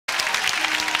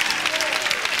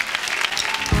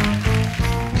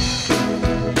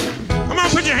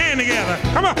together.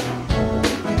 Come on.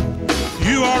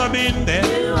 You ought to have been there.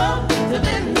 You ought to have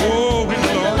been there. Oh, when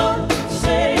the Lord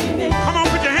saved me. Come on,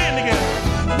 put your hand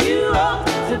together. You ought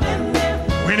to have been there.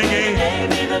 When he gave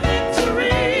me the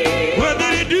victory. What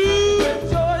did he do?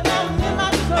 With joy down in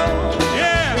my soul.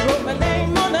 Yeah. He wrote my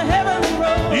name on the heavenly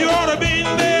road. You ought to have been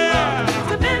there.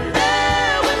 To been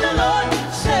there when the Lord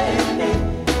saved me.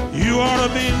 You ought to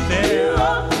have been there. You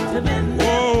ought to have been there.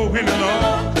 Oh, when the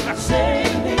Lord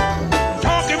saved me.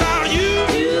 Talking about you.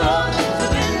 You ought to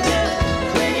have been there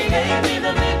when he gave me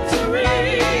the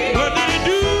victory. What did he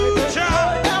do,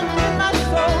 child? Joy down in my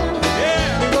soul.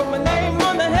 Yeah. He wrote my name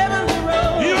on the heavenly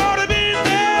road. You ought to have been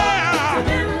there.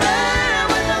 Been there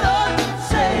when the Lord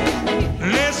saved me.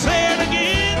 Let's say it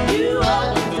again. You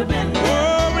ought to have been there.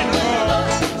 Oh, when the Lord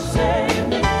Saved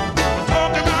me.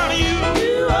 talking about you.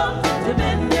 You ought to have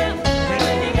been there when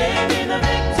he gave me the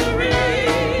victory.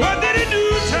 What did he do,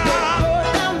 child? Joy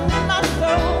down in my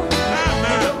soul.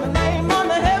 Uh-huh. My name on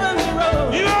the heavenly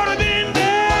road. You ought to have been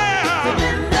there.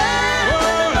 Been there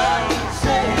when the Lord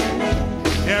saved me.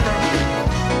 Yeah, bro.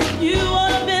 You ought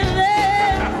to have been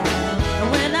there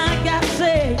when I got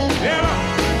saved. Yeah, bro.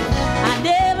 I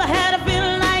never had a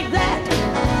feeling like that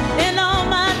in all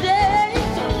my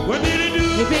days. What did he do?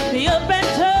 You picked me up and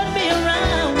turned me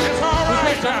around. It's all right.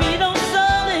 Placed my feet on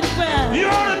solid ground. You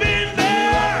ought to have been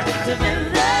there. To been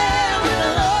there when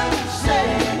the Lord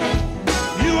saved me.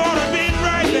 You ought to have been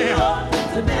right You there. ought to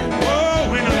have been there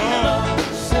Oh, when the when the Lord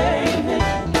Lord saved me.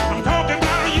 I'm talking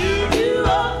about you. You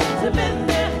ought to have been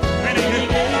there When when he he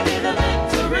gave me the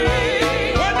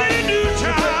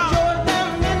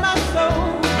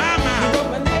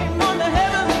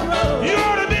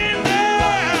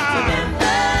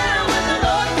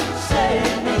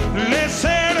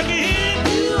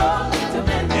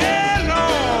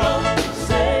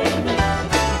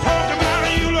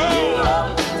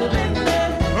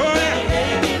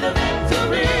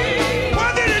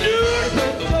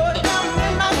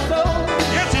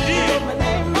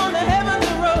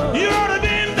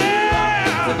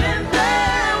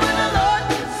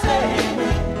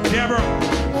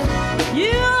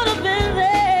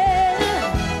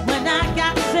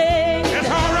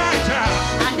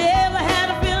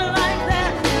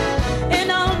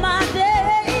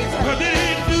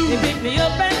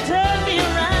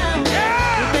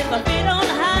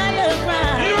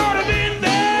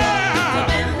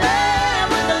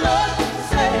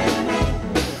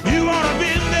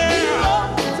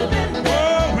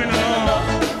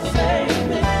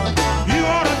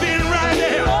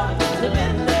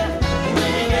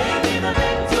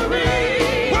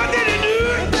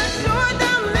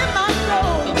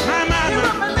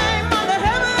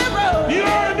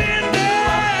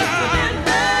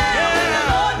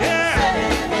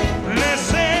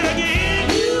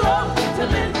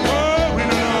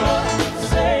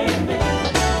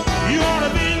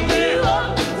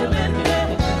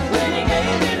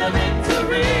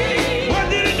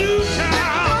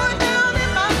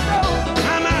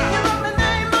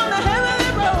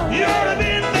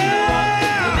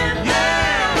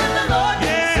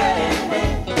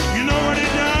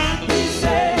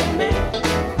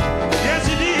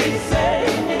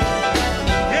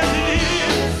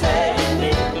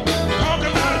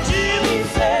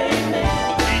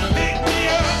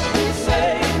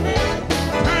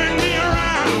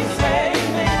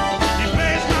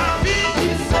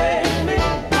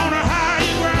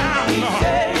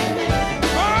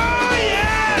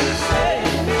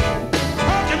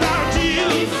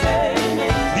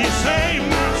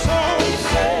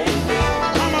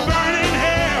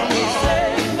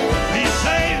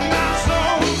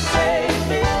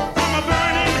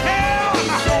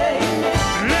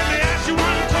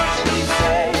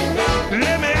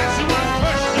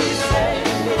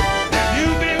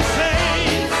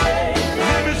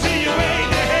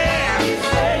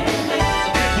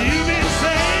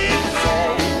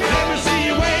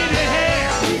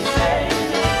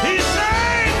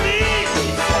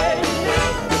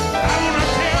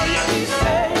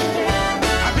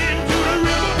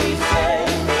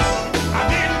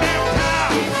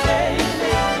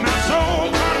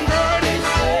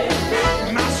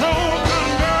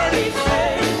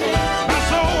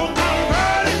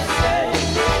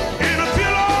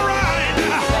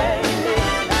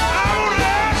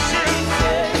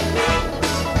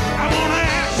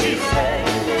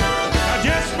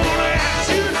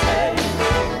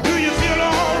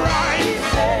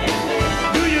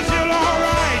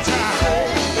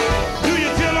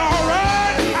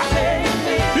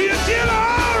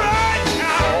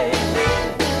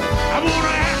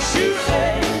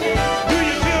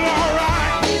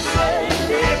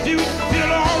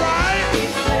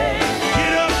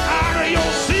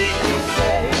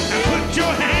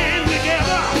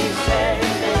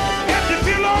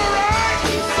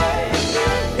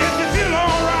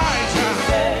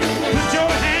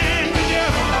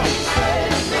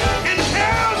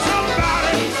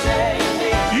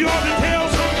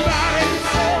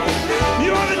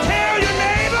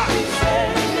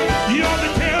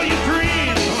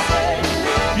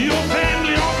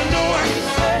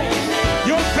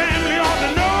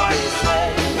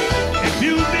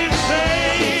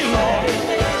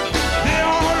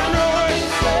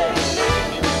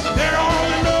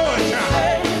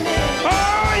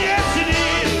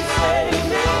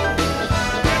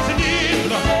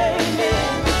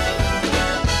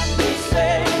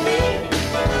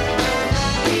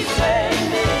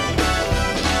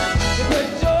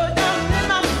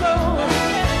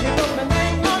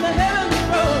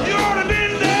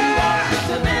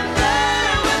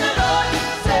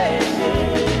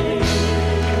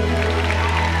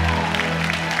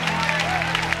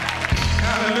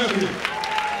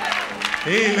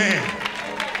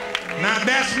Now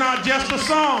that's not just a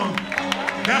song,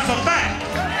 that's a fact.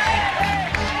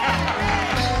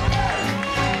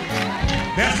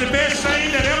 That's the best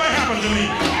thing that ever happened to me.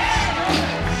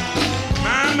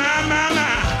 My.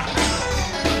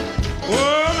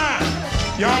 Oh my.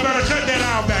 Y'all better cut that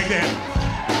out back there.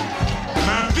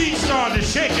 My feet started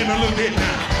shaking a little bit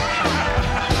now.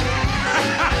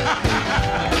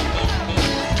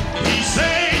 He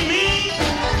saved me.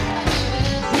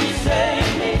 He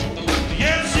saved me.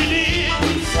 Yes, he did.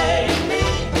 He saved me.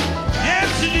 Yes,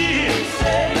 he did. He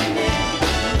saved me.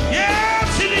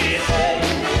 Yes, he did.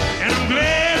 And I'm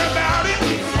glad about it.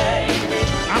 He saved me.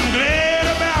 I'm glad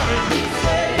about it. He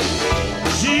saved me.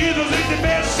 Jesus is the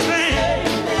best thing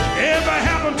ever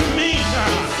happened to me.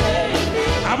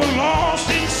 I was lost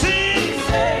in sin.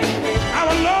 I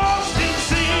was lost in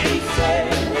sin.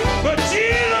 But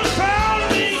Jesus found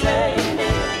me.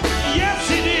 Yes,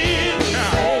 he did.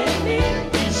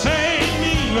 He saved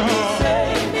me, Lord.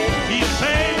 He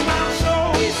saved my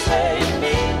soul.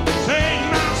 Saved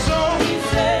my soul.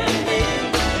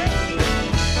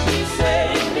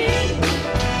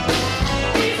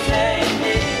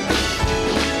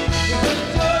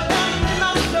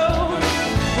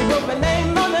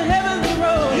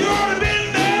 You ought to have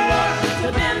been there.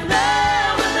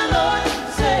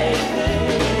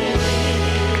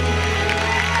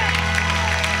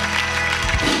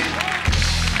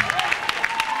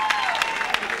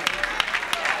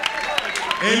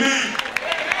 Amen.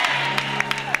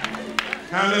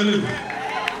 Hallelujah.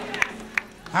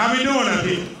 How we doing out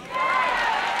here?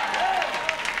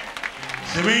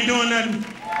 So we ain't doing nothing.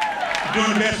 We're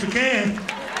doing the best we can.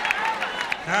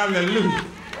 Hallelujah.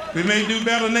 We may do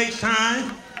better next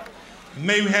time.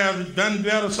 Maybe have done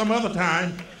better some other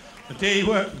time. I tell you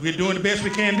what, we're doing the best we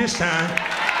can this time.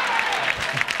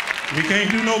 We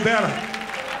can't do no better.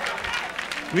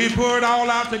 We pour it all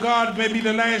out to God. It may be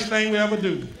the last thing we ever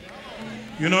do.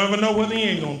 You don't ever know what the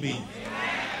end gonna be.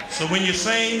 So when you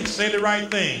say the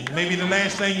right thing. Maybe the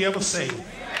last thing you ever say.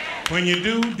 When you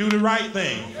do the right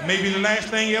thing. Maybe the last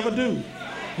thing you ever do.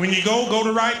 When you go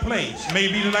the right place.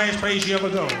 Maybe the last place you ever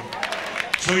go.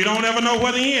 So you don't ever know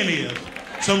where the end is.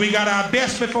 So we got our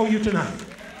best before you tonight.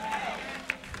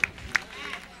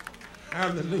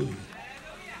 Hallelujah.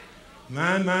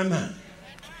 My.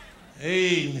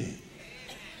 Amen.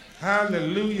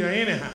 Hallelujah. Anyhow.